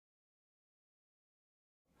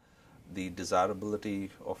The desirability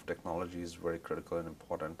of technology is very critical and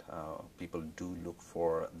important. People do look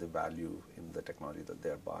for the value in the technology that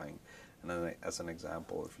they're buying. And then, as an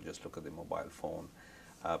example, if you just look at the mobile phone,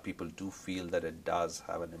 people do feel that it does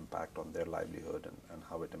have an impact on their livelihood and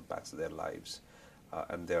how it impacts their lives.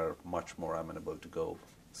 And they're much more amenable to go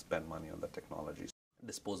spend money on the technology.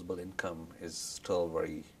 Disposable income is still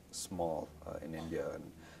very small in India,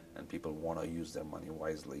 and people want to use their money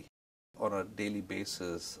wisely. On a daily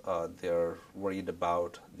basis, they're worried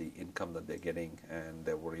about the income that they're getting, and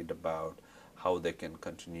they're worried about how they can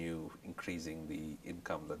continue increasing the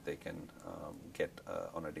income that they can get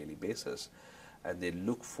on a daily basis. And they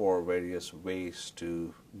look for various ways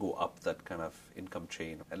to go up that kind of income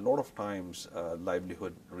chain. A lot of times,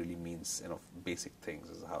 livelihood really means basic things: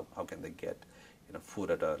 is how can they get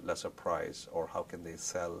food at a lesser price, or how can they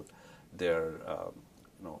sell their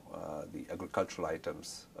the agricultural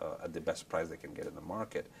items at the best price they can get in the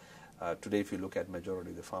market. Today, if you look at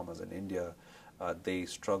majority of the farmers in India, they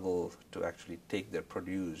struggle to actually take their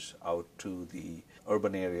produce out to the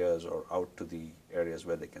urban areas or out to the areas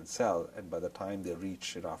where they can sell. And by the time they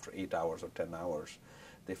reach after 8 hours or 10 hours,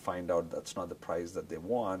 they find out that's not the price that they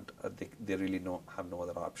want. They really have no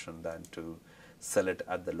other option than to sell it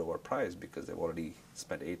at the lower price, because they've already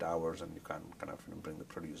spent 8 hours and you can't kind of bring the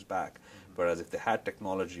produce back. Whereas if they had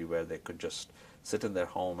technology where they could just sit in their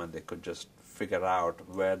home and they could just figure out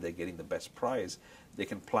where they're getting the best price, they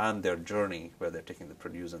can plan their journey where they're taking the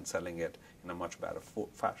produce and selling it in a much better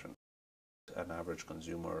fashion. An average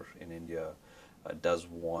consumer in India does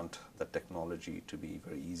want the technology to be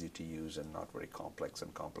very easy to use and not very complex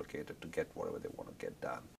and complicated to get whatever they want to get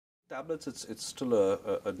done. Tablets, it's still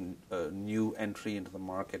a new entry into the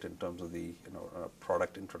market in terms of the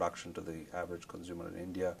product introduction to the average consumer in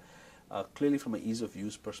India. Clearly, from an ease of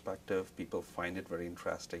use perspective, people find it very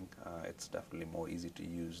interesting. It's definitely more easy to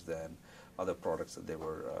use than other products that they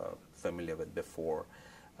were familiar with before.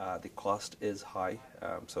 The cost is high,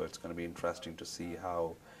 so it's going to be interesting to see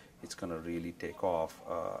how it's going to really take off.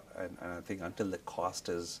 And I think until the cost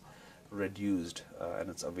is reduced and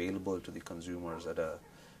it's available to the consumers at a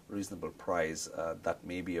reasonable price, that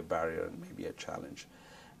may be a barrier and may be a challenge.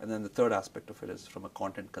 And then the third aspect of it is from a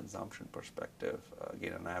content consumption perspective.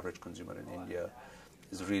 Again, an average consumer in India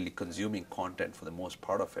is really consuming content for the most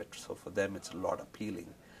part of it. So for them, it's a lot appealing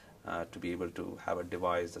to be able to have a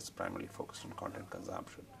device that's primarily focused on content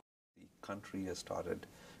consumption. The country has started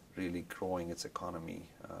really growing its economy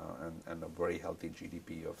and a very healthy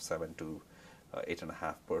GDP of 7 to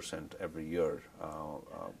 8.5% every year.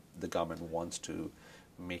 The government wants to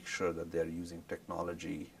make sure that they're using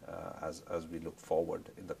technology as we look forward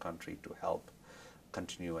in the country to help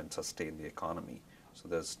continue and sustain the economy. So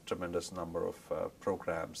there's tremendous number of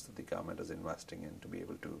programs that the government is investing in to be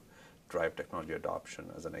able to drive technology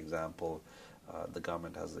adoption. As an example, the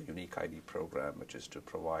government has a unique ID program, which is to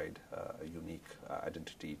provide a unique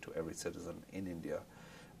identity to every citizen in India.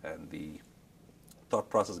 And the thought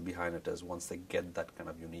process behind it is once they get that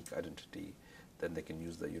kind of unique identity, then they can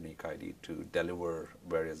use the unique ID to deliver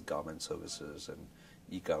various government services and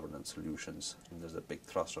e-governance solutions. And there's a big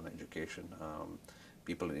thrust on education.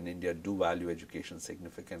 People in India do value education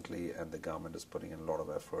significantly, and the government is putting in a lot of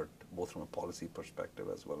effort, both from a policy perspective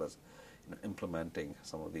as well as implementing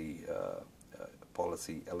some of the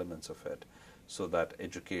policy elements of it, so that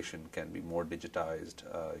education can be more digitized,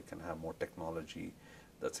 you can have more technology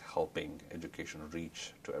that's helping education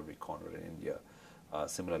reach to every corner in India.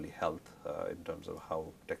 Similarly, health, in terms of how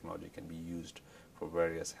technology can be used for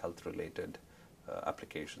various health-related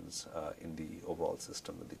applications in the overall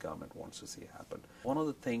system that the government wants to see happen. One of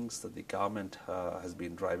the things that the government has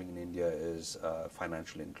been driving in India is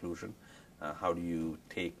financial inclusion. How do you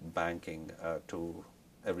take banking to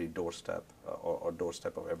every doorstep or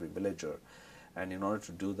doorstep of every villager? And in order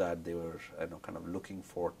to do that, they were kind of looking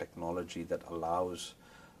for technology that allows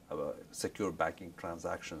secure banking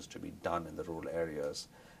transactions to be done in the rural areas.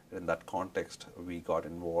 In that context, we got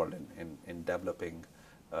involved in developing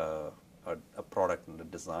a product and a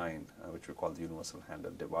design which we call the Universal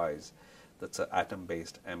Handheld Device. That's an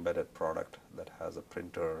atom-based embedded product that has a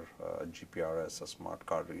printer, a GPRS, a smart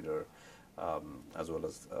card reader, as well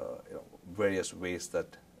as various ways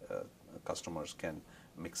that customers can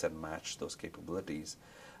mix and match those capabilities.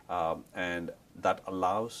 And that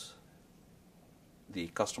allows the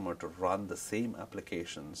customer to run the same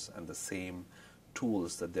applications and the same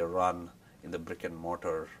tools that they run in the brick and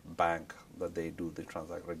mortar bank that they do the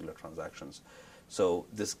regular transactions. So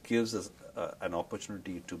this gives us an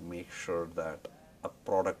opportunity to make sure that a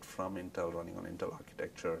product from Intel running on Intel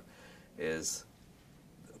architecture is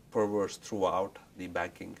perverse throughout the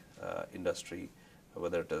banking industry,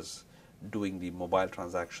 whether it is doing the mobile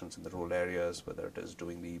transactions in the rural areas, whether it is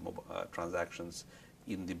doing the transactions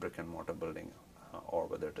in the brick and mortar building, or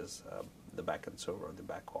whether it is the backend server or the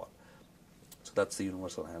backhaul. So that's the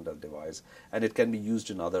universal handheld device, and it can be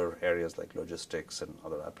used in other areas like logistics and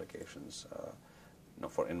other applications,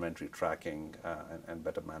 for inventory tracking and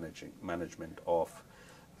better management of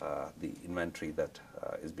the inventory that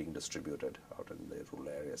is being distributed out in the rural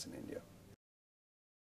areas in India.